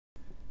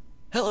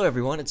Hello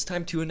everyone, it's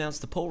time to announce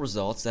the poll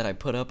results that I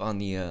put up on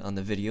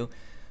the video.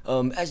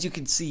 As you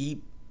can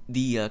see,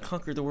 the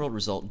Conquer the World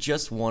result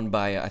just won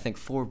by I think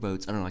 4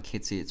 votes. I don't know, I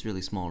can't see it. It's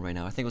really small right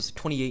now. I think it was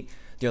 28,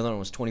 the other one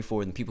was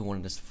 24, and people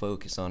wanted us to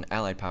focus on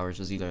Allied powers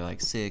was either like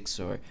 6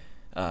 or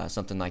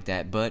something like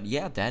that. But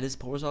yeah, that is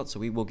poll result, so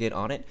we will get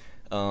on it.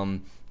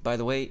 By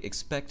the way,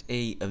 expect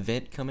a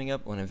event coming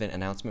up, an event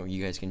announcement where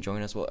you guys can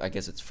join us. Well, I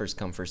guess it's first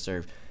come, first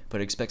serve,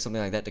 but expect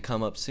something like that to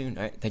come up soon.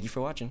 Alright, thank you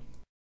for watching.